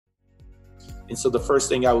And so the first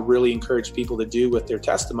thing I would really encourage people to do with their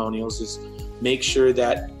testimonials is make sure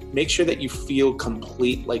that you feel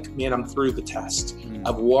complete, like, man, I'm through the test.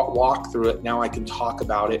 I've walked through it. Now I can talk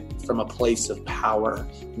about it from a place of power,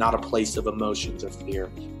 not a place of emotions or fear.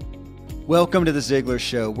 Welcome to The Ziglar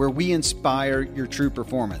Show, where we inspire your true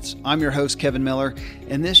performance. I'm your host, Kevin Miller.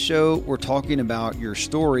 In this show, we're talking about your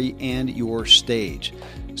story and your stage.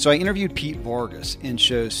 So I interviewed Pete Vargas in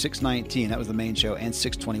shows 619, that was the main show, and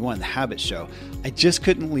 621, the Habit Show. I just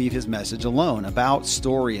couldn't leave his message alone about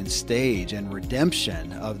story and stage and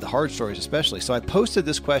redemption of the hard stories especially. So I posted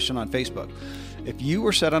this question on Facebook. If you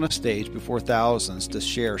were set on a stage before thousands to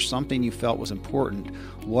share something you felt was important,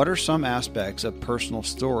 what are some aspects of personal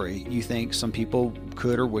story you think some people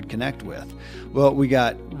could or would connect with? Well, we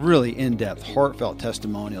got really in-depth, heartfelt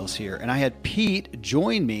testimonials here, and I had Pete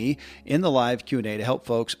join me in the live Q&A to help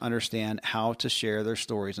folks understand how to share their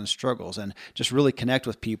stories and struggles and just really connect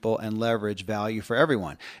with people and leverage value for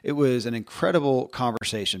everyone. It was an incredible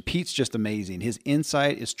conversation. Pete's just amazing. His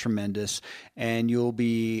insight is tremendous, and you'll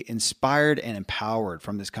be inspired and empowered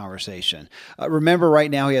from this conversation. Remember, right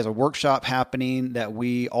now he has a workshop happening that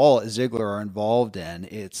we all at Ziglar are involved in.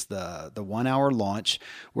 It's the 1 hour launch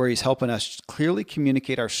where he's helping us clearly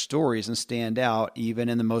communicate our stories and stand out even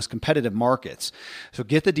in the most competitive markets. So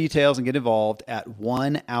get the details and get involved at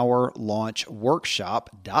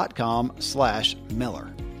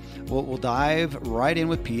onehourlaunchworkshop.com/Miller. We'll dive right in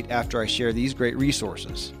with Pete after I share these great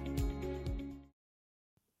resources.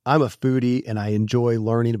 I'm a foodie and I enjoy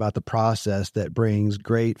learning about the process that brings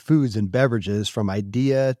great foods and beverages from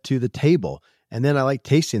idea to the table. And then I like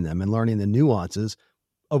tasting them and learning the nuances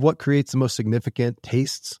of what creates the most significant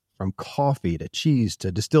tastes, from coffee to cheese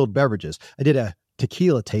to distilled beverages. I did a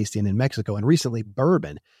tequila tasting in Mexico and recently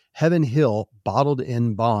bourbon. Heaven Hill Bottled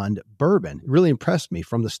in Bond bourbon really impressed me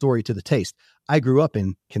from the story to the taste. I grew up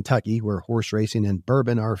in Kentucky where horse racing and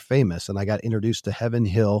bourbon are famous, and I got introduced to Heaven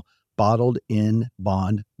Hill Bottled in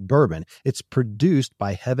Bond bourbon. It's produced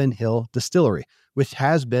by Heaven Hill Distillery, which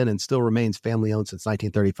has been and still remains family-owned since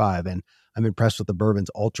 1935. And I'm impressed with the bourbon's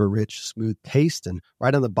ultra-rich, smooth taste. And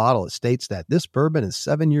right on the bottle, it states that this bourbon is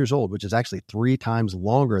 7 years old, which is actually 3 times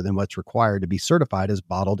longer than what's required to be certified as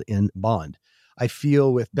bottled in bond. I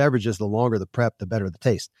feel with beverages, the longer the prep, the better the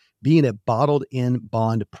taste. Being a bottled in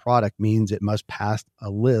bond product means it must pass a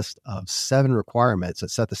list of 7 requirements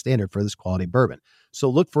that set the standard for this quality bourbon. So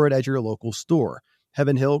look for it at your local store.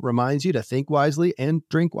 Heaven Hill reminds you to think wisely and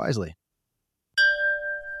drink wisely.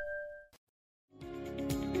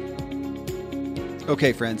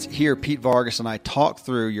 Okay, friends, here Pete Vargas and I talk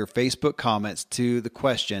through your Facebook comments to the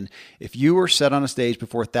question, if you were set on a stage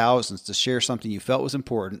before thousands to share something you felt was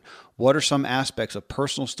important, what are some aspects of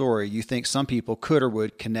personal story you think some people could or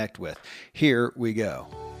would connect with? Here we go.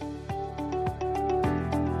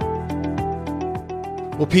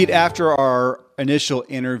 Well, Pete, after our initial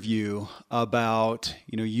interview about,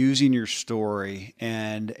 using your story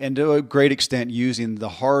and to a great extent using the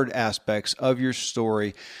hard aspects of your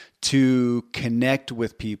story to connect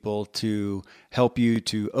with people, to help you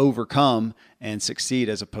to overcome and succeed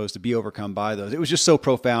as opposed to be overcome by those. It was just so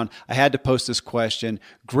profound. I had to post this question.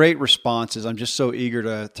 Great responses. I'm just so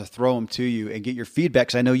eager to throw them to you and get your feedback,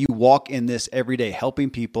 because I know you walk in this every day,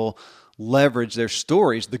 helping people leverage their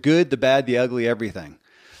stories, the good, the bad, the ugly, everything.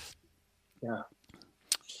 Yeah.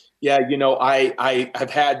 I've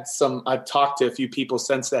talked to a few people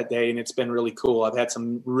since that day, and it's been really cool. I've had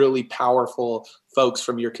some really powerful folks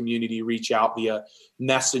from your community reach out via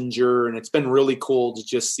Messenger, and it's been really cool to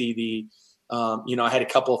just see I had a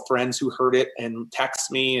couple of friends who heard it and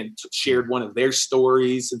text me and shared one of their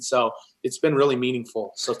stories. And so it's been really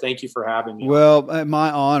meaningful. So thank you for having me. Well,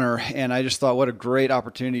 my honor. And I just thought what a great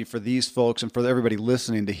opportunity for these folks and for everybody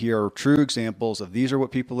listening to hear true examples of these are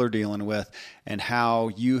what people are dealing with and how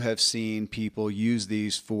you have seen people use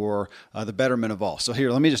these for the betterment of all. So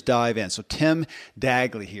here, let me just dive in. So Tim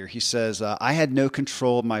Dagley here, he says, I had no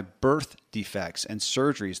control of my birth defects and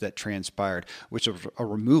surgeries that transpired, which was a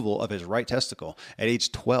removal of his right testicle at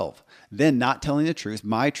age 12. Then not telling the truth,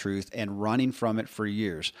 my truth, and running from it for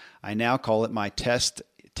years. I now call it my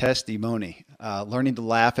testimony. Learning to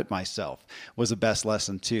laugh at myself was the best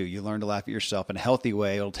lesson too. You learn to laugh at yourself in a healthy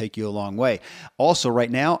way. It'll take you a long way. Also,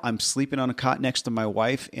 right now, I'm sleeping on a cot next to my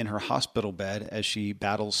wife in her hospital bed as she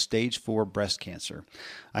battles stage 4 breast cancer.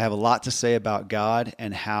 I have a lot to say about God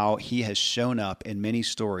and how he has shown up in many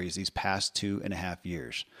stories these past 2.5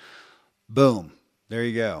 years. Boom. There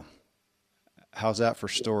you go. How's that for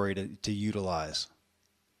story to utilize?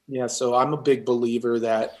 Yeah, so I'm a big believer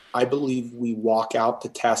that I believe we walk out the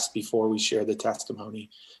test before we share the testimony.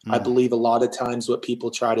 I believe a lot of times what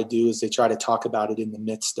people try to do is they try to talk about it in the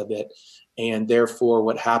midst of it. And therefore,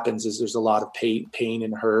 what happens is there's a lot of pain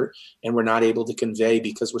and hurt, and we're not able to convey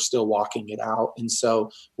because we're still walking it out. And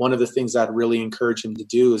so one of the things I'd really encourage him to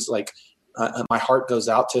do is like, my heart goes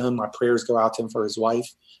out to him. My prayers go out to him for his wife.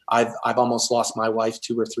 I've almost lost my wife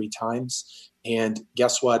 2 or 3 times. And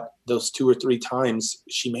guess what? Those 2 or 3 times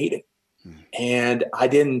she made it. And I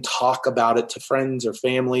didn't talk about it to friends or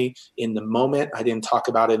family in the moment. I didn't talk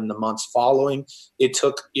about it in the months following. It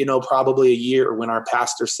took, probably a year when our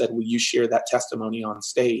pastor said, will you share that testimony on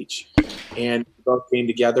stage? And we both came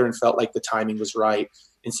together and felt like the timing was right.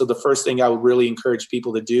 And so the first thing I would really encourage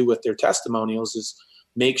people to do with their testimonials is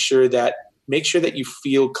make sure that you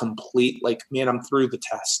feel complete, like, man, I'm through the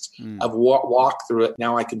test. I've walked through it.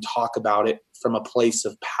 Now I can talk about it from a place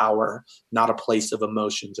of power, not a place of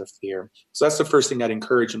emotions or fear. So that's the first thing I'd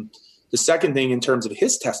encourage him. The second thing in terms of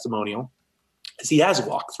his testimonial is he has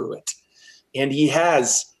walked through it, and he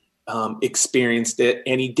has experienced it,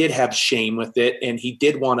 and he did have shame with it, and he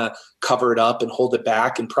did want to cover it up and hold it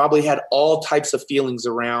back, and probably had all types of feelings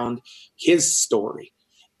around his story.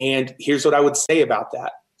 And here's what I would say about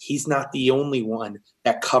that. He's not the only one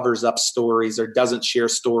that covers up stories or doesn't share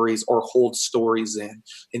stories or hold stories in.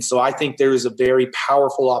 And so I think there is a very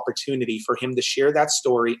powerful opportunity for him to share that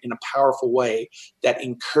story in a powerful way that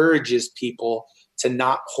encourages people to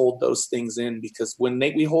not hold those things in, because when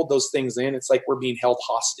we hold those things in, it's like we're being held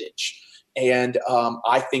hostage. And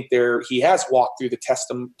I think he has walked through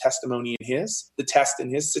the testimony the test in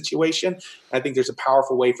his situation. I think there's a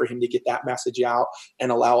powerful way for him to get that message out and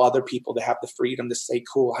allow other people to have the freedom to say,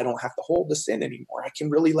 cool, I don't have to hold this in anymore. I can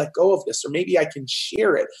really let go of this, or maybe I can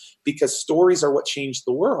share it, because stories are what changed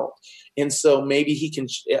the world. And so maybe he can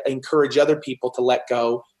encourage other people to let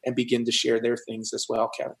go and begin to share their things as well,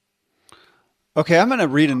 Kevin. Okay, I'm going to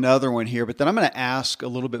read another one here, but then I'm going to ask a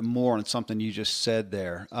little bit more on something you just said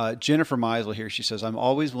there. Jennifer Meisel here, she says, I'm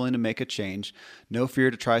always willing to make a change, no fear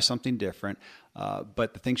to try something different.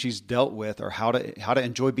 But the things she's dealt with are how to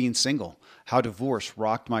enjoy being single, how divorce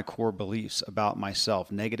rocked my core beliefs about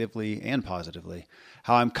myself negatively and positively,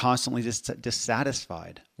 how I'm constantly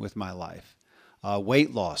dissatisfied with my life,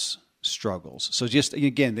 weight loss struggles. So just,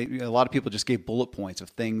 again, a lot of people just gave bullet points of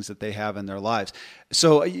things that they have in their lives.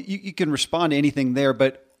 So you can respond to anything there,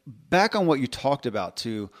 but back on what you talked about,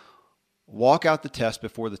 to walk out the test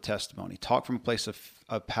before the testimony, talk from a place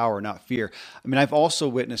of power, not fear. I mean, I've also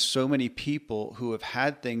witnessed so many people who have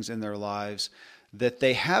had things in their lives that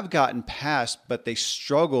they have gotten past, but they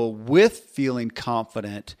struggle with feeling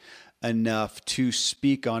confident enough to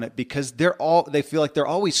speak on it, because they feel like they're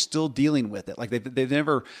always still dealing with it. Like they've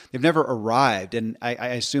never arrived. And I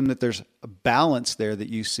assume that there's a balance there that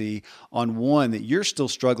you see on one, that you're still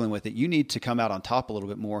struggling with it. You need to come out on top a little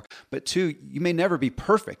bit more, but two, you may never be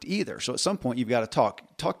perfect either. So at some point you've got to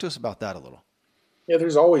talk to us about that a little. Yeah.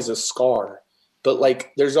 There's always a scar, but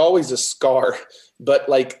there's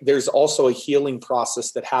also a healing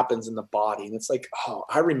process that happens in the body. And it's like, oh,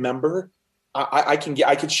 I remember, I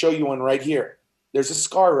could show you one right here. There's a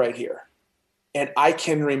scar right here. And I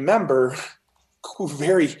can remember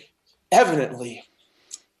very evidently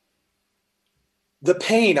the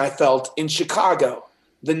pain I felt in Chicago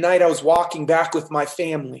the night I was walking back with my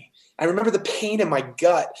family. I remember the pain in my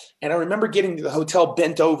gut, and I remember getting to the hotel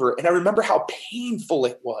bent over, and I remember how painful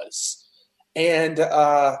it was. And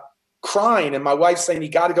crying, and my wife saying, you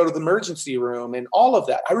got to go to the emergency room, and all of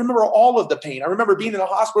that. I remember all of the pain. I remember being in the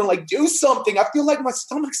hospital and do something. I feel like my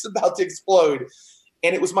stomach's about to explode.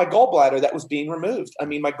 And it was my gallbladder that was being removed. I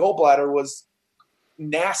mean, my gallbladder was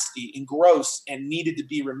nasty and gross and needed to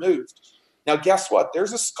be removed. Now, guess what?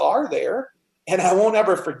 There's a scar there, and I won't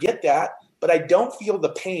ever forget that. But I don't feel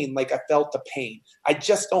the pain like I felt the pain. I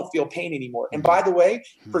just don't feel pain anymore. And by the way,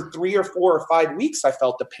 for 3 or 4 or 5 weeks, I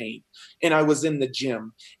felt the pain. And I was in the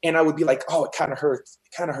gym, and I would be like, oh, it kind of hurts.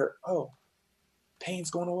 It kind of hurt. Oh, pain's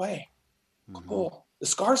going away. Cool. The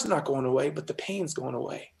scar's not going away, but the pain's going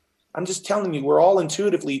away. I'm just telling you, we all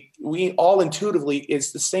intuitively,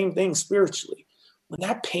 it's the same thing spiritually. When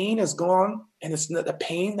that pain is gone, and it's the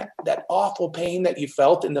pain, that awful pain that you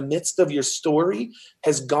felt in the midst of your story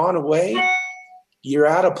has gone away, you're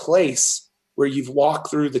at a place where you've walked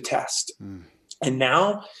through the test. And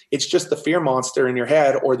now it's just the fear monster in your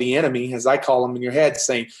head, or the enemy, as I call him, in your head,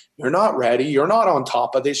 saying, you're not ready. You're not on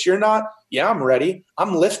top of this. You're not. Yeah, I'm ready.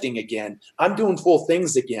 I'm lifting again. I'm doing full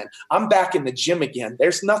things again. I'm back in the gym again.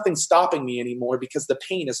 There's nothing stopping me anymore because the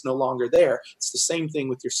pain is no longer there. It's the same thing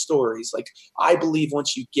with your stories. Like, I believe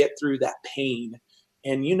once you get through that pain,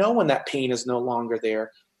 and when that pain is no longer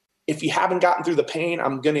there, if you haven't gotten through the pain,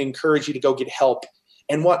 I'm going to encourage you to go get help.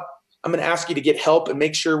 And what I'm going to ask you to get help, and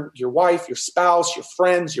make sure your wife, your spouse, your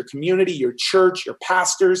friends, your community, your church, your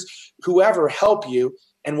pastors, whoever help you.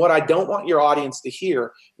 And what I don't want your audience to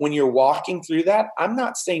hear when you're walking through that, I'm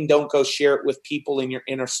not saying don't go share it with people in your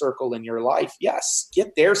inner circle in your life. Yes,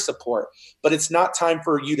 get their support, but it's not time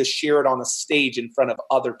for you to share it on a stage in front of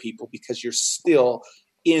other people, because you're still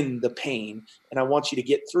in the pain. And I want you to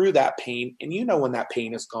get through that pain. And you know when that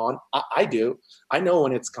pain is gone. I do. I know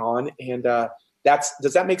when it's gone. And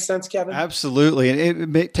does that make sense, Kevin? Absolutely.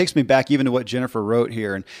 And it takes me back even to what Jennifer wrote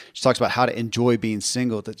here. And she talks about how to enjoy being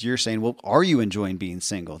single, that you're saying, well, are you enjoying being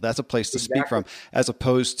single? That's a place to speak from, as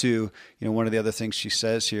opposed to, one of the other things she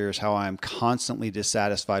says here is how I'm constantly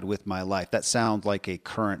dissatisfied with my life. That sounds like a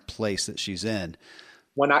current place that she's in.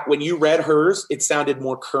 When you read hers, it sounded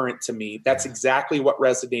more current to me. That's exactly what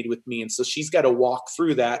resonated with me. And so she's got to walk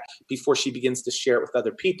through that before she begins to share it with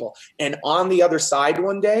other people. And on the other side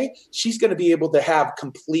one day, she's going to be able to have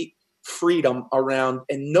complete freedom around,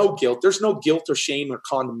 and no guilt. There's no guilt or shame or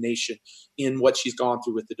condemnation in what she's gone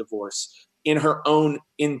through with the divorce. In her own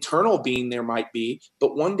internal being, there might be,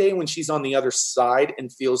 but one day when she's on the other side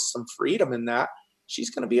and feels some freedom in that, she's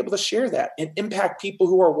going to be able to share that and impact people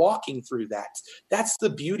who are walking through that. That's the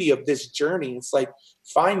beauty of this journey. It's like,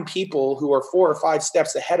 find people who are 4 or 5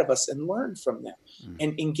 steps ahead of us and learn from them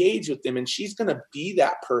and engage with them. And she's going to be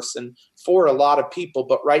that person for a lot of people.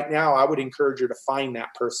 But right now, I would encourage her to find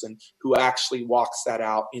that person who actually walks that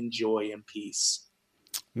out in joy and peace.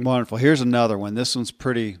 Wonderful. Here's another one. This one's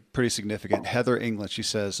pretty significant. Heather England, she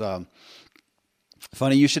says,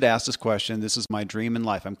 funny you should ask this question. This is my dream in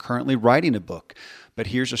life. I'm currently writing a book, but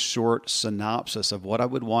here's a short synopsis of what I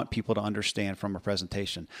would want people to understand from a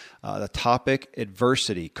presentation. The topic,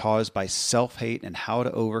 adversity caused by self-hate and how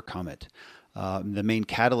to overcome it. The main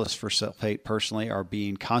catalyst for self-hate personally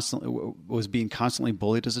was being constantly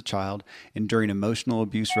bullied as a child, enduring emotional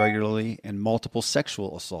abuse regularly, and multiple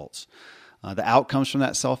sexual assaults. The outcomes from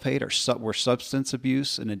that self-hate were substance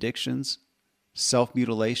abuse and addictions,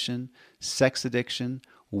 self-mutilation, sex addiction,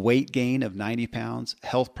 weight gain of 90 pounds,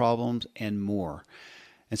 health problems, and more.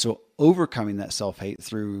 And so overcoming that self-hate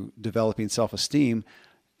through developing self-esteem,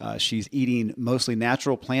 she's eating mostly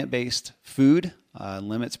natural plant-based food,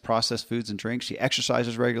 limits processed foods and drinks. She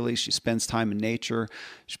exercises regularly. She spends time in nature.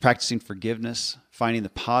 She's practicing forgiveness, finding the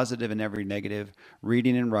positive in every negative,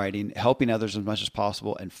 reading and writing, helping others as much as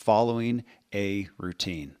possible, and following a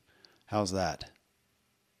routine. How's that?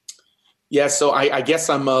 Yeah, so I guess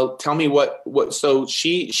I'm. Tell me what. So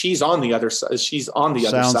she's on the other side. She's on the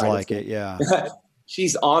other side. Sounds like it. Yeah.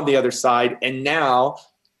 She's on the other side, and now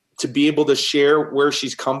to be able to share where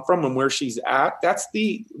she's come from and where she's at. That's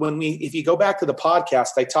if you go back to the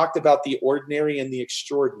podcast, I talked about the ordinary and the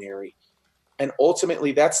extraordinary, and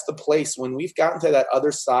ultimately that's the place when we've gotten to that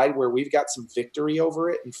other side where we've got some victory over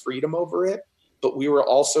it and freedom over it. But we were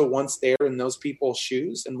also once there in those people's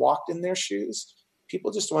shoes and walked in their shoes.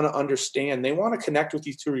 People just want to understand. They want to connect with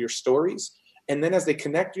you through your stories. And then as they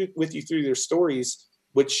connect with you through their stories,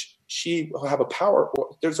 which she will have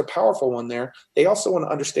there's a powerful one there. They also want to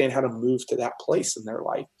understand how to move to that place in their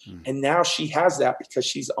life. And now she has that because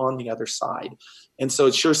she's on the other side. And so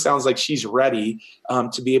it sure sounds like she's ready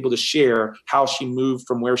to be able to share how she moved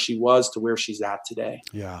from where she was to where she's at today.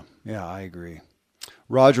 Yeah, I agree.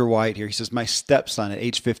 Roger White here. He says, my stepson at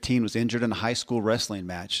age 15 was injured in a high school wrestling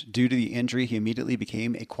match. Due to the injury, he immediately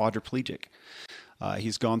became a quadriplegic.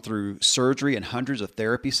 He's gone through surgery and hundreds of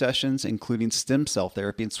therapy sessions, including stem cell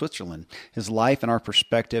therapy in Switzerland. His life and our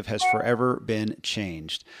perspective has forever been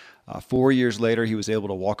changed. 4 years later, he was able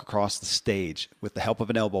to walk across the stage with the help of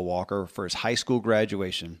an elbow walker for his high school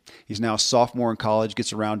graduation. He's now a sophomore in college,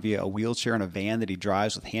 gets around via a wheelchair and a van that he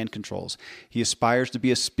drives with hand controls. He aspires to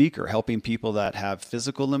be a speaker, helping people that have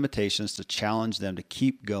physical limitations to challenge them to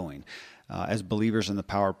keep going. As believers in the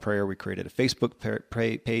power of prayer, we created a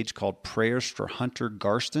Facebook page called Prayers for Hunter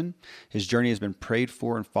Garston. His journey has been prayed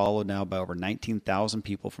for and followed now by over 19,000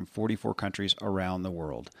 people from 44 countries around the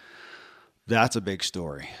world. That's a big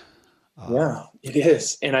story. Yeah, it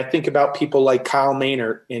is. And I think about people like Kyle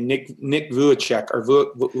Maynard and Nick Vujicic or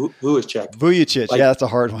Vujicic. Vujicic, yeah, that's a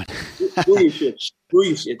hard one.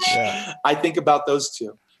 Vujicic. Yeah. I think about those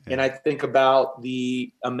two. Yeah. And I think about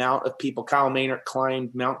the amount of people. Kyle Maynard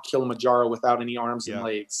climbed Mount Kilimanjaro without any arms and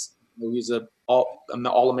legs. He's an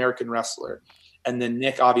all-American wrestler. And then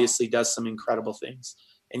Nick obviously does some incredible things.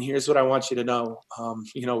 And here's what I want you to know.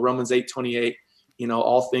 Romans 8:28,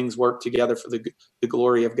 all things work together for the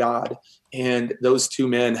glory of God. And those two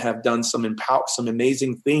men have done some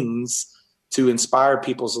amazing things to inspire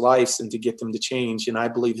people's lives and to get them to change. And I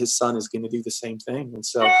believe his son is going to do the same thing. And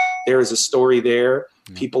so there is a story there.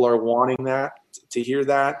 People are wanting that, to hear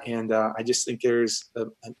that. And I just think there's a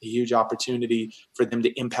huge opportunity for them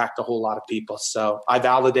to impact a whole lot of people. So I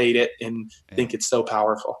validate it and think it's so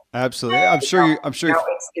powerful. Absolutely. I'm sure.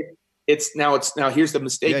 Now here's the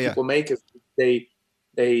mistake people make is they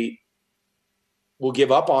will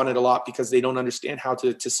give up on it a lot because they don't understand how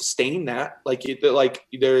to sustain that. Like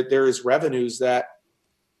there is revenues that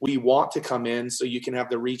we want to come in so you can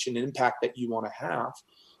have the reach and impact that you want to have.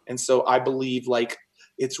 And so I believe like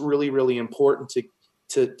it's really, really important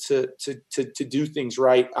to do things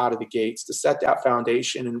right out of the gates, to set that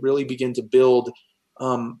foundation and really begin to build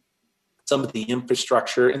some of the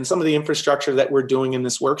infrastructure, and some of the infrastructure that we're doing in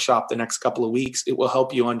this workshop the next couple of weeks. It will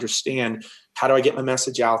help you understand, how do I get my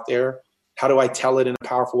message out there? How do I tell it in a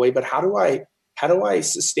powerful way? But how do I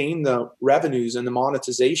sustain the revenues and the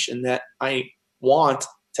monetization that I want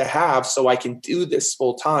to have so I can do this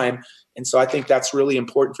full time? And so I think that's really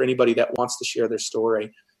important for anybody that wants to share their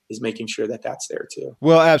story, is making sure that that's there too.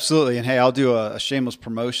 Well, absolutely. And hey, I'll do a shameless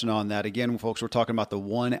promotion on that. Again, folks, we're talking about the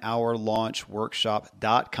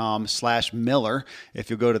 1hourlaunchworkshop.com/Miller. If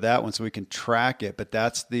you'll go to that one so we can track it, but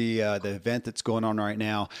that's the event that's going on right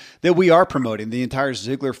now that we are promoting. The entire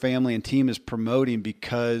Ziglar family and team is promoting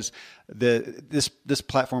because this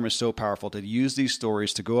platform is so powerful to use these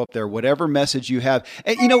stories to go up there, whatever message you have.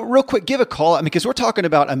 And, real quick, give a call. I mean, because we're talking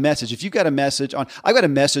about a message. If you've got a message I've got a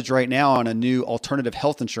message right now on a new alternative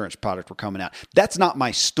health insurance product we're coming out. That's not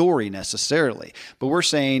my story necessarily, but you're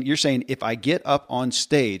saying if I get up on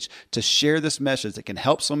stage to share this message that can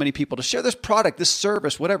help so many people, to share this product, this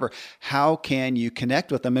service, whatever, how can you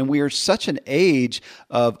connect with them? And we are such an age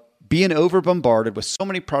of being over bombarded with so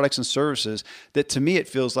many products and services that, to me, it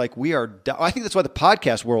feels like I think that's why the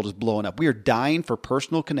podcast world is blowing up. We are dying for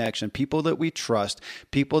personal connection, people that we trust,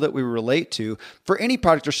 people that we relate to for any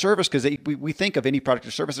product or service, because we think of any product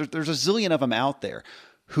or service. There's a zillion of them out there.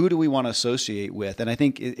 Who do we want to associate with? And I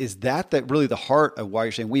think is that really the heart of why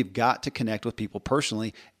you're saying we've got to connect with people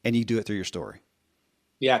personally, and you do it through your story.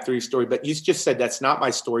 Yeah, through your story. But you just said that's not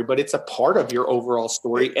my story, but it's a part of your overall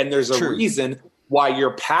story. And there's a reason why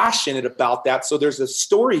you're passionate about that. So there's a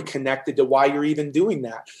story connected to why you're even doing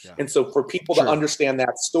that. Yeah. And so for people to understand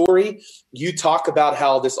that story, you talk about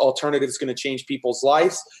how this alternative is going to change people's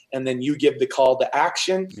lives, and then you give the call to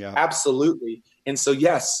action. Yeah. Absolutely. And so,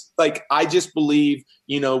 yes, like I just believe,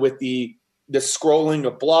 with the scrolling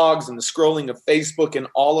of blogs and the scrolling of Facebook and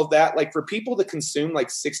all of that, like for people to consume like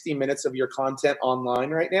 60 minutes of your content online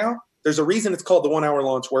right now, there's a reason it's called the 1 Hour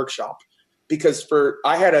Launch Workshop. Because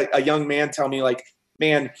I had a young man tell me, like,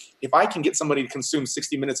 man, if I can get somebody to consume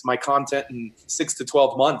 60 minutes of my content in 6 to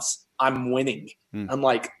 12 months, I'm winning. I'm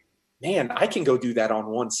like, man, I can go do that on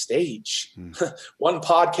one stage, one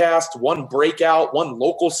podcast, one breakout, one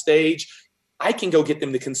local stage. I can go get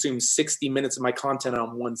them to consume 60 minutes of my content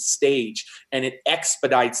on one stage, and it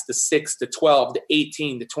expedites the 6 to 12 to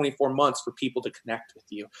 18 to 24 months for people to connect with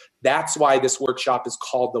you. That's why this workshop is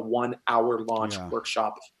called the 1 Hour Launch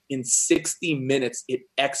Workshop. In 60 minutes, it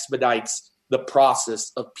expedites the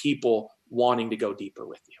process of people wanting to go deeper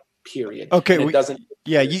with you. Period. Okay. And it doesn't.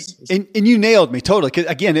 Yeah. You nailed me totally. 'Cause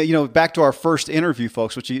again, back to our first interview,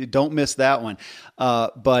 folks, which you don't miss that one.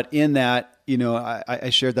 But in that, I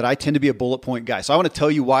shared that I tend to be a bullet point guy. So I want to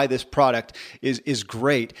tell you why this product is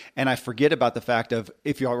great. And I forget about the fact of,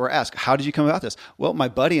 if you were asked, how did you come about this? Well, my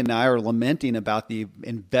buddy and I are lamenting about the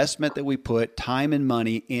investment that we put time and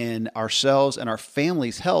money in ourselves and our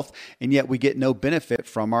family's health, and yet we get no benefit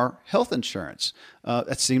from our health insurance.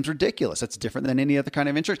 That seems ridiculous. That's different than any other kind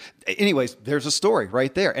of insurance. Anyways, there's a story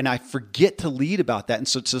right there. And I forget to lead about that. And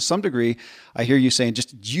so to some degree, I hear you saying,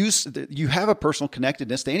 just you have a personal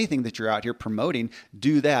connectedness to anything that you're out here promoting,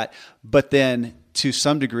 do that. But then to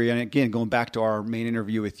some degree, and again, going back to our main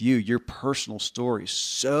interview with you, your personal story is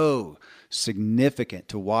so significant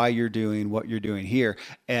to why you're doing what you're doing here.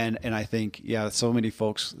 And I think, so many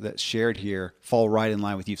folks that shared here fall right in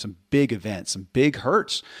line with you. Some big events, some big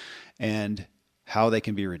hurts, and how they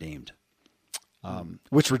can be redeemed.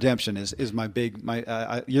 Which redemption is you're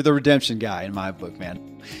the redemption guy in my book,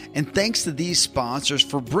 man. And thanks to these sponsors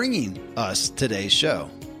for bringing us today's show.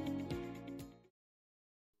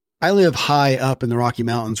 I live high up in the Rocky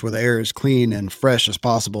Mountains where the air is clean and fresh as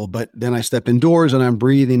possible, but then I step indoors and I'm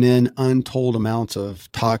breathing in untold amounts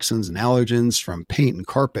of toxins and allergens from paint and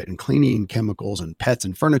carpet and cleaning chemicals and pets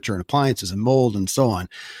and furniture and appliances and mold and so on.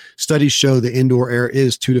 Studies show the indoor air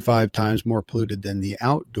is 2 to 5 times more polluted than the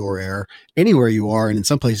outdoor air anywhere you are, and in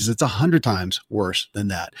some places it's 100 times worse than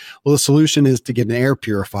that. Well, the solution is to get an air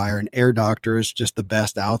purifier, and Air Doctor is just the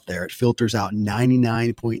best out there. It filters out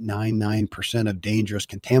 99.99% of dangerous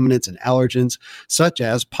contaminants and allergens, such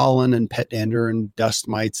as pollen and pet dander and dust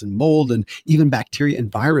mites and mold and even bacteria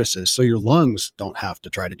and viruses, so your lungs don't have to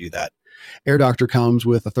try to do that. Air Doctor comes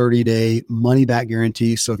with a 30-day money-back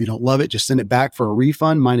guarantee, so if you don't love it, just send it back for a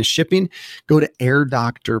refund minus shipping. Go to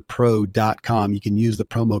airdoctorpro.com. You can use the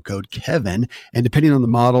promo code Kevin, and depending on the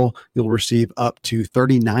model, you'll receive up to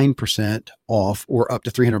 39% off or up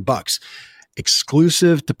to $300.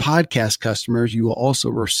 Exclusive to podcast customers, you will also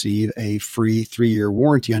receive a free 3-year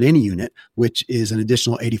warranty on any unit, which is an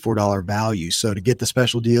additional $84 value. So to get the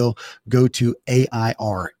special deal, go to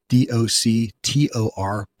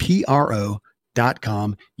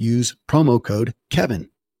airdoctorpro.com. Use promo code Kevin.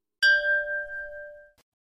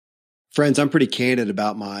 Friends, I'm pretty candid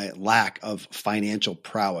about my lack of financial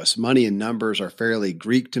prowess. Money and numbers are fairly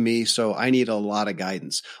Greek to me, so I need a lot of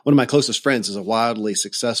guidance. One of my closest friends is a wildly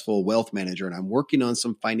successful wealth manager, and I'm working on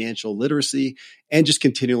some financial literacy and just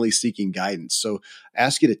continually seeking guidance. So I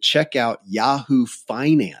ask you to check out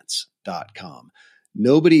yahoofinance.com.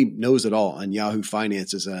 Nobody knows it all, and Yahoo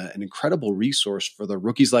Finance is an incredible resource for the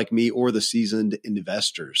rookies like me or the seasoned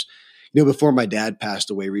investors. Before my dad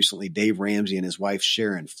passed away recently, Dave Ramsey and his wife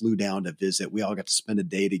Sharon flew down to visit. We all got to spend a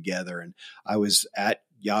day together, and I was at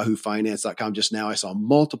yahoofinance.com just now. I saw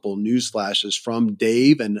multiple news flashes from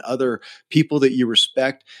Dave and other people that you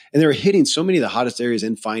respect, and they were hitting so many of the hottest areas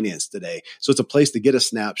in finance today. So it's a place to get a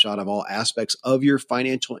snapshot of all aspects of your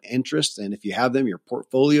financial interests, and if you have them, your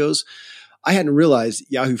portfolios. I hadn't realized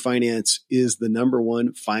Yahoo Finance is the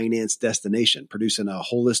 #1 finance destination, producing a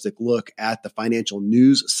holistic look at the financial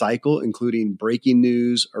news cycle, including breaking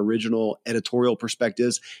news, original editorial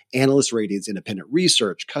perspectives, analyst ratings, independent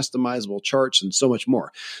research, customizable charts, and so much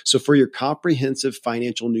more. So for your comprehensive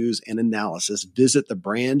financial news and analysis, visit the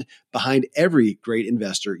brand behind every great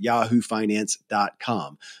investor,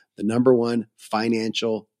 yahoofinance.com, the #1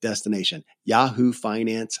 financial destination,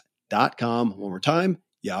 yahoofinance.com. One more time,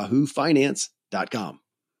 yahoofinance.com.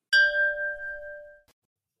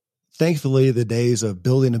 Thankfully, the days of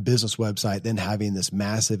building a business website, then having this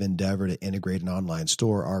massive endeavor to integrate an online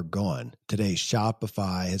store are gone. Today,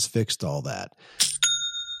 Shopify has fixed all that.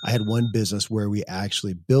 I had one business where we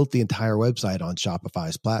actually built the entire website on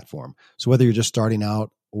Shopify's platform. So whether you're just starting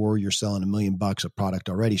out or you're selling $1 million of product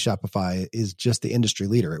already, Shopify is just the industry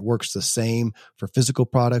leader. It works the same for physical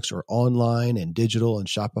products or online and digital, and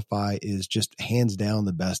Shopify is just hands down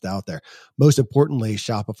the best out there. Most importantly,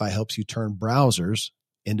 Shopify helps you turn browsers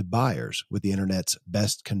into buyers with the internet's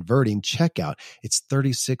best converting checkout. It's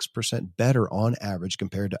 36% better on average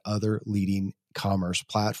compared to other leading commerce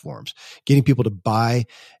platforms. Getting people to buy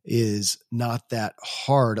is not that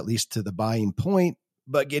hard, at least to the buying point,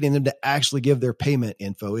 but getting them to actually give their payment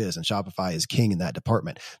info is, and Shopify is king in that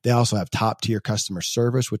department. They also have top tier customer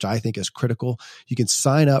service, which I think is critical. You can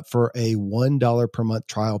sign up for a $1 per month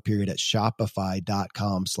trial period at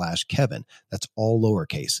shopify.com/Kevin. That's all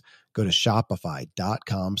lowercase. Go to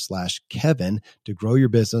shopify.com/Kevin to grow your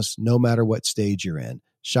business no matter what stage you're in.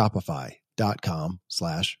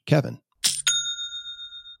 Shopify.com/Kevin.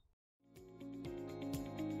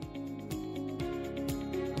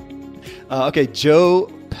 Okay, Joe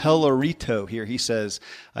Pellerito here. He says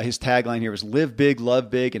his tagline here was live big, love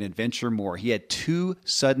big, and adventure more. He had 2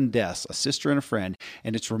 sudden deaths, a sister and a friend,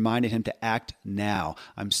 and it's reminded him to act now.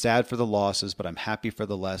 I'm sad for the losses, but I'm happy for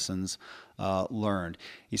the lessons learned.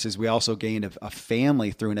 He says we also gained a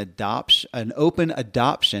family through an open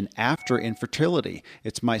adoption after infertility.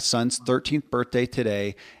 It's my son's 13th birthday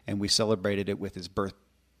today, and we celebrated it with his birth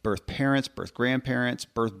parents, birth grandparents,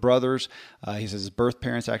 birth brothers. He says his birth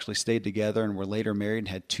parents actually stayed together and were later married and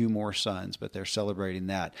had 2 more sons, but they're celebrating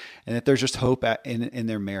that. And that there's just hope in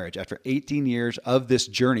their marriage. After 18 years of this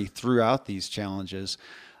journey throughout these challenges,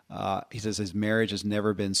 he says his marriage has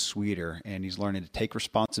never been sweeter, and he's learning to take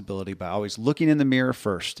responsibility by always looking in the mirror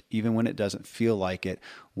first, even when it doesn't feel like it.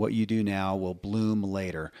 What you do now will bloom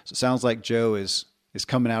later. So it sounds like Joe is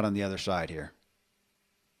coming out on the other side here.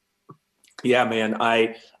 Yeah, man.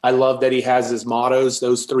 I love that he has his mottos.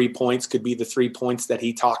 Those 3 points could be the 3 points that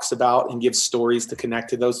he talks about and gives stories to connect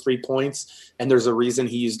to those 3 points. And there's a reason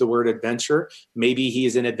he used the word adventure. Maybe he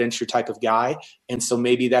is an adventure type of guy. And so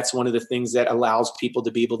maybe that's one of the things that allows people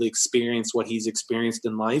to be able to experience what he's experienced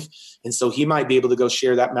in life. And so he might be able to go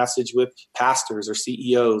share that message with pastors or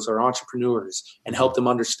CEOs or entrepreneurs and help them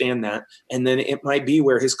understand that. And then it might be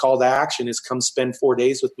where his call to action is come spend 4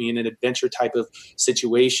 days with me in an adventure type of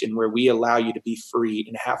situation where we allow you to be free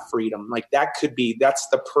and have freedom. Like that's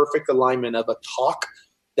the perfect alignment of a talk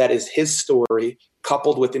that is his story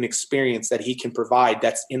coupled with an experience that he can provide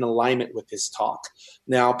that's in alignment with his talk.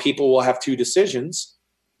 Now, people will have 2 decisions.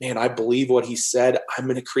 Man, I believe what he said. I'm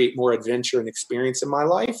going to create more adventure and experience in my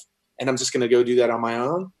life, and I'm just going to go do that on my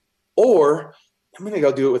own. Or I'm going to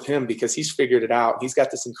go do it with him because he's figured it out. He's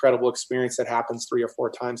got this incredible experience that happens 3 or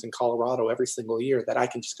 4 times in Colorado every single year that I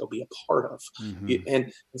can just go be a part of. Mm-hmm.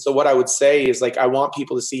 And so what I would say is, like, I want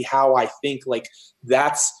people to see how I think, like,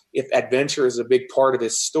 that's, if adventure is a big part of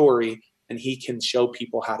his story, and he can show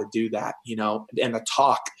people how to do that, you know, and the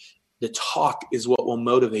talk is what will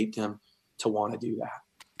motivate them to want to do that.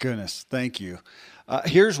 Goodness. Thank you.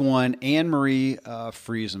 Here's one, Anne-Marie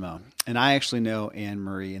Friesema. And I actually know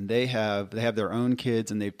Anne-Marie, and they have their own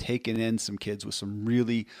kids, and they've taken in some kids with some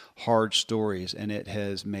really hard stories, and it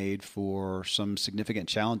has made for some significant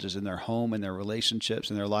challenges in their home and their relationships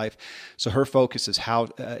and their life. So her focus is how,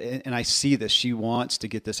 and I see this, she wants to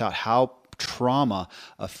get this out, how trauma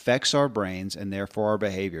affects our brains and therefore our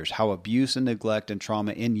behaviors, how abuse and neglect and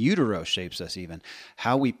trauma in utero shapes us, even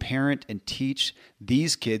how we parent and teach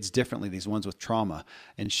these kids differently, these ones with trauma,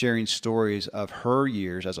 and sharing stories of her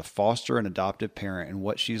years as a foster and adoptive parent and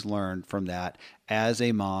what she's learned from that as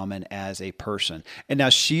a mom and as a person. And now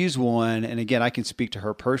she's one, and again, I can speak to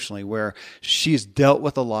her personally, where she's dealt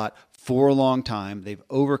with a lot for a long time. They've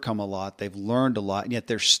overcome a lot. They've learned a lot, and yet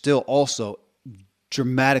they're still also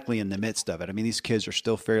dramatically in the midst of it. I mean, these kids are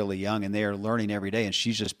still fairly young and they are learning every day. And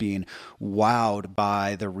she's just being wowed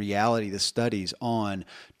by the reality, the studies on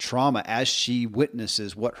trauma as she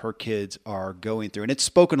witnesses what her kids are going through. And it's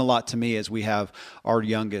spoken a lot to me as we have our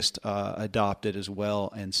youngest adopted as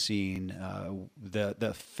well, and seeing the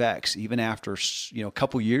effects, even after, you know, a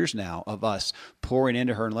couple years now of us pouring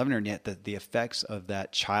into her and loving her, and yet the effects of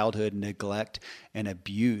that childhood neglect and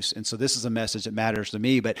abuse. And so this is a message that matters to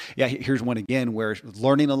me. But yeah, here's one again where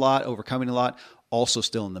learning a lot, overcoming a lot, also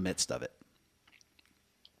still in the midst of it.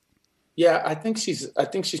 Yeah, I think she's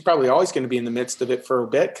probably always going to be in the midst of it for a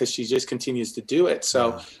bit because she just continues to do it. So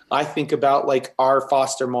yeah. I think about, like, our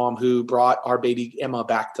foster mom who brought our baby Emma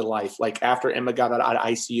back to life. Like, after Emma got out of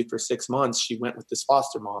ICU for 6 months, she went with this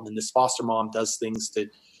foster mom, and this foster mom does things to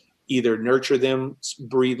either nurture them,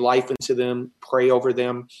 breathe life into them, pray over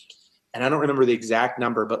them. And I don't remember the exact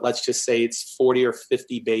number, but let's just say it's 40 or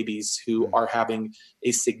 50 babies who are having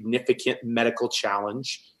a significant medical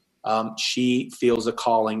challenge. She feels a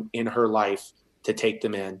calling in her life to take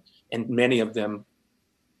them in. And many of them,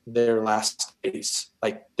 their last days,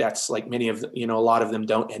 like, that's like many of them, you know, a lot of them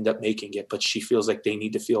don't end up making it, but she feels like they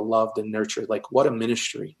need to feel loved and nurtured. Like, what a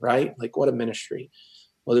ministry, right? Like, what a ministry.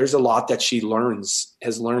 Well, there's a lot that she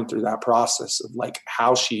has learned through that process of, like,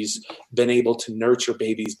 how she's been able to nurture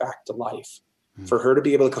babies back to life. Mm-hmm. For her to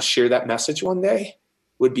be able to share that message one day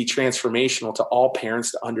would be transformational to all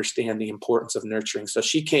parents to understand the importance of nurturing. So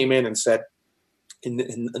she came in and said, and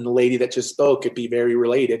the lady that just spoke could be very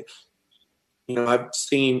related. You know,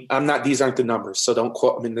 these aren't the numbers, so don't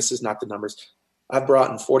quote. I mean, this is not the numbers. I've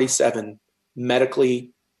brought in 47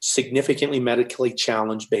 significantly medically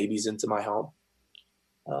challenged babies into my home.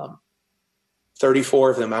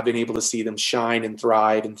 34 of them, I've been able to see them shine and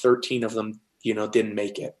thrive, and 13 of them, you know, didn't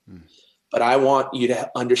make it. But I want you to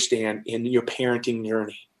understand, in your parenting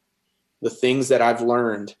journey, the things that I've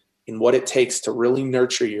learned and what it takes to really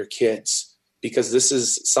nurture your kids, because this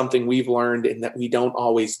is something we've learned and that we don't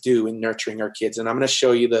always do in nurturing our kids. And I'm going to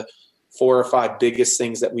show you the 4 or 5 biggest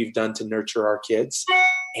things that we've done to nurture our kids.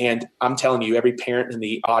 And I'm telling you, every parent in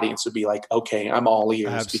the audience would be like, okay, I'm all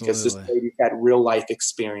ears. Absolutely. Because this lady had real life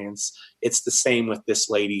experience. It's the same with this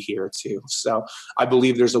lady here too. So I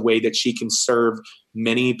believe there's a way that she can serve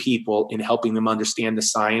many people in helping them understand the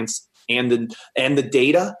science and the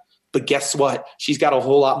data. But guess what? She's got a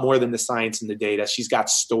whole lot more than the science and the data. She's got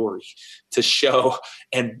story to show.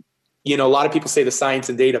 And, you know, a lot of people say the science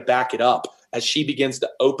and data back it up. As she begins to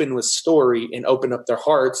open with story and open up their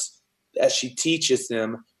hearts, as she teaches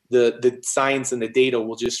them, the science and the data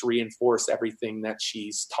will just reinforce everything that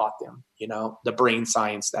she's taught them, you know, the brain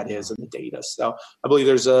science that is, and the data. So I believe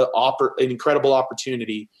there's an incredible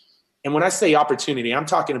opportunity And when I say opportunity, I'm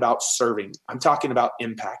talking about serving. I'm talking about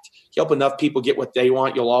impact. You help enough people get what they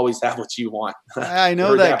want, you'll always have what you want. I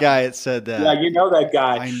know that guy that said that. Yeah, you know that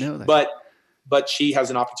guy. I know that. But she has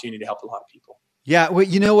an opportunity to help a lot of people. Yeah. Well,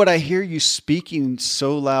 you know what I hear you speaking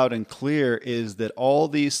so loud and clear is that all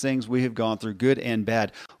these things we have gone through, good and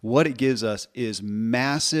bad, what it gives us is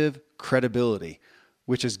massive credibility,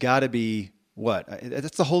 which has got to be what?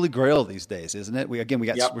 That's the holy grail these days, isn't it?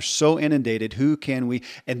 We're so inundated. Who can we?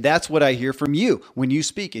 And that's what I hear from you when you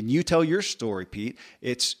speak and you tell your story, Pete.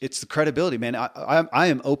 It's the credibility, man. I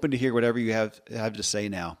am open to hear whatever you have to say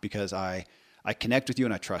now because I connect with you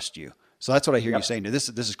and I trust you. So that's what I hear you saying. This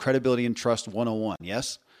is credibility and trust 101.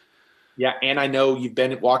 Yes. Yeah. And I know you've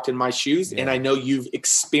walked in my shoes and I know you've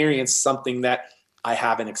experienced something that I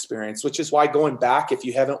haven't experienced, which is why going back, if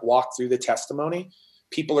you haven't walked through the testimony,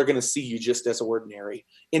 people are going to see you just as ordinary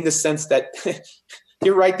in the sense that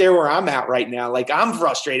you're right there where I'm at right now. Like I'm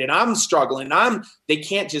frustrated, I'm struggling. They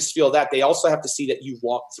can't just feel that. They also have to see that you've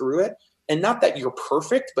walked through it. And not that you're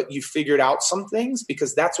perfect, but you figured out some things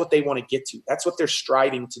because that's what they want to get to. That's what they're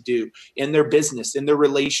striving to do in their business, in their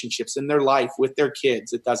relationships, in their life, with their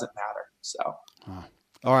kids. It doesn't matter. So.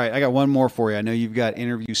 All right. I got one more for you. I know you've got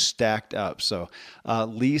interviews stacked up. So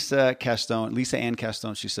Lisa Ann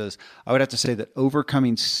Castone, she says, I would have to say that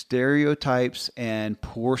overcoming stereotypes and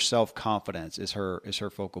poor self-confidence is her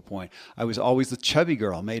focal point. I was always the chubby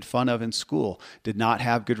girl made fun of in school, did not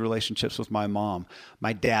have good relationships with my mom.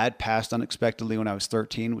 My dad passed unexpectedly when I was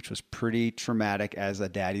 13, which was pretty traumatic as a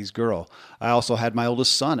daddy's girl. I also had my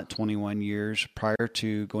oldest son at 21 years prior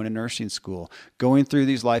to going to nursing school. Going through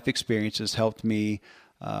these life experiences helped me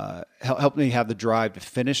have the drive to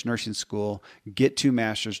finish nursing school, get 2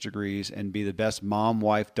 master's degrees, and be the best mom,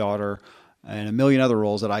 wife, daughter, and a million other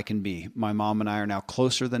roles that I can be. My mom and I are now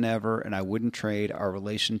closer than ever, and I wouldn't trade our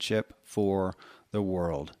relationship for the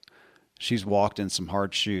world. She's walked in some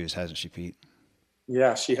hard shoes, hasn't she, Pete?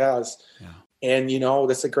 Yeah, she has. Yeah. And,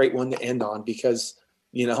 that's a great one to end on because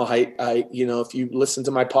I if you listen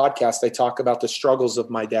to my podcast, I talk about the struggles of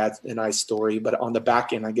my dad and I's story, but on the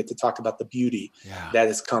back end, I get to talk about the beauty that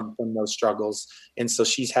has come from those struggles. And so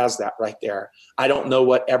she has that right there. I don't know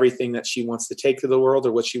what everything that she wants to take to the world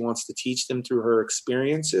or what she wants to teach them through her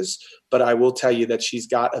experiences, but I will tell you that she's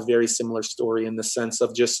got a very similar story in the sense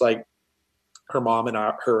of just like her mom and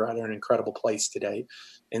her at an incredible place today.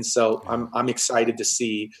 And so I'm excited to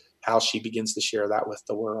see how she begins to share that with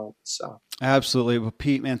the world. So absolutely. Well,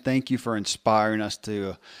 Pete, man, thank you for inspiring us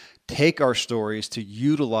to take our stories, to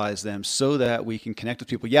utilize them so that we can connect with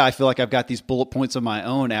people. Yeah, I feel like I've got these bullet points of my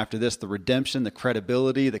own after this, the redemption, the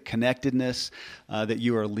credibility, the connectedness that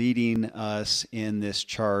you are leading us in this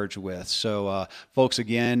charge with. So folks,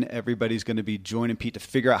 again, everybody's going to be joining Pete to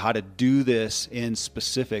figure out how to do this in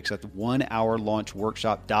specifics at the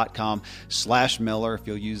onehourlaunchworkshop.com/Miller. If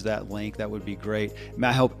you'll use that link, that would be great.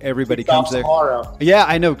 I hope everybody comes there. Tomorrow. Yeah,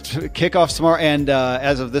 I know. Kickoff's tomorrow. And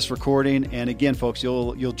as of this recording, and again, folks,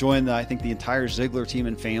 you'll join I think the entire Ziglar team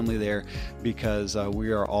and family there because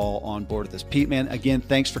we are all on board with this. Pete, man, again,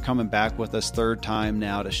 thanks for coming back with us third time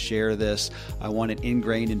now to share this. I want it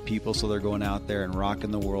ingrained in people so they're going out there and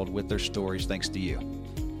rocking the world with their stories. Thanks to you.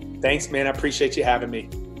 Thanks, man. I appreciate you having me.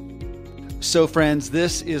 So friends,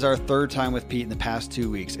 this is our third time with Pete in the past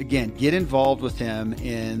 2 weeks. Again, get involved with him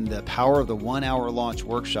in the Power of the 1 Hour Launch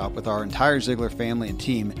Workshop with our entire Ziglar family and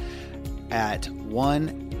team at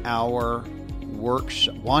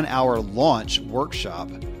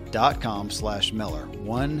onehourlaunchworkshop.com/Miller,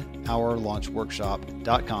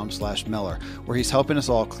 onehourlaunchworkshop.com/Miller, where he's helping us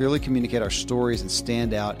all clearly communicate our stories and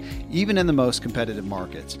stand out even in the most competitive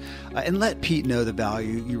markets. And let Pete know the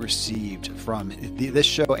value you received from this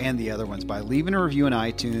show and the other ones by leaving a review in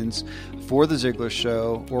iTunes for The Ziglar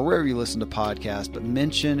Show or wherever you listen to podcasts, but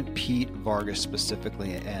mention Pete Vargas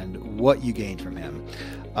specifically and what you gained from him.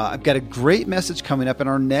 I've got a great message coming up in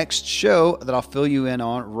our next show that I'll fill you in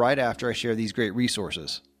on right after I share these great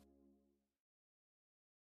resources.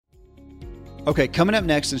 Okay, coming up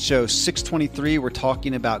next in show 623, we're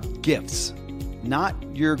talking about gifts. Not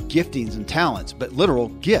your giftings and talents, but literal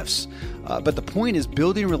gifts. But the point is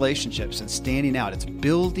building relationships and standing out. It's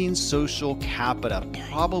building social capital,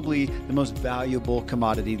 probably the most valuable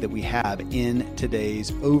commodity that we have in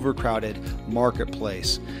today's overcrowded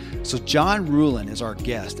marketplace. So John Ruhlin is our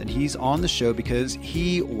guest, and he's on the show because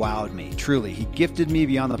he wowed me, truly. He gifted me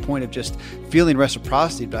beyond the point of just feeling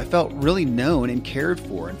reciprocity, but I felt really known and cared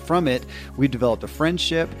for. And from it, we've developed a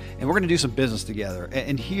friendship, and we're going to do some business together.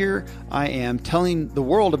 And here I am telling the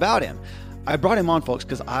world about him. I brought him on, folks,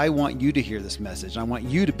 because I want you to hear this message. I want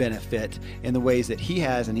you to benefit in the ways that he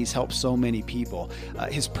has, and he's helped so many people.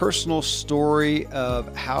 His personal story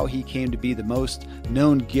of how he came to be the most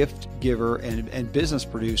known gift giver and business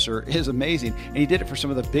producer is amazing. And he did it for some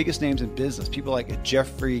of the biggest names in business, people like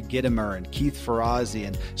Jeffrey Gitomer and Keith Ferrazzi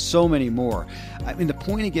and so many more. I mean, the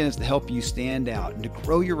point again is to help you stand out and to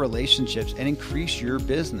grow your relationships and increase your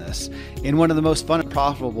business in one of the most fun and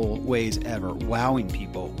profitable ways ever, wowing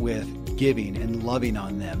people with giving and loving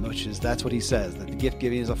on them, that's what he says, that the gift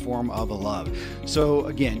giving is a form of a love. So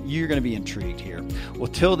again, you're going to be intrigued here. Well,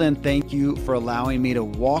 till then, thank you for allowing me to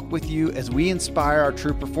walk with you as we inspire our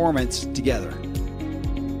true performance together.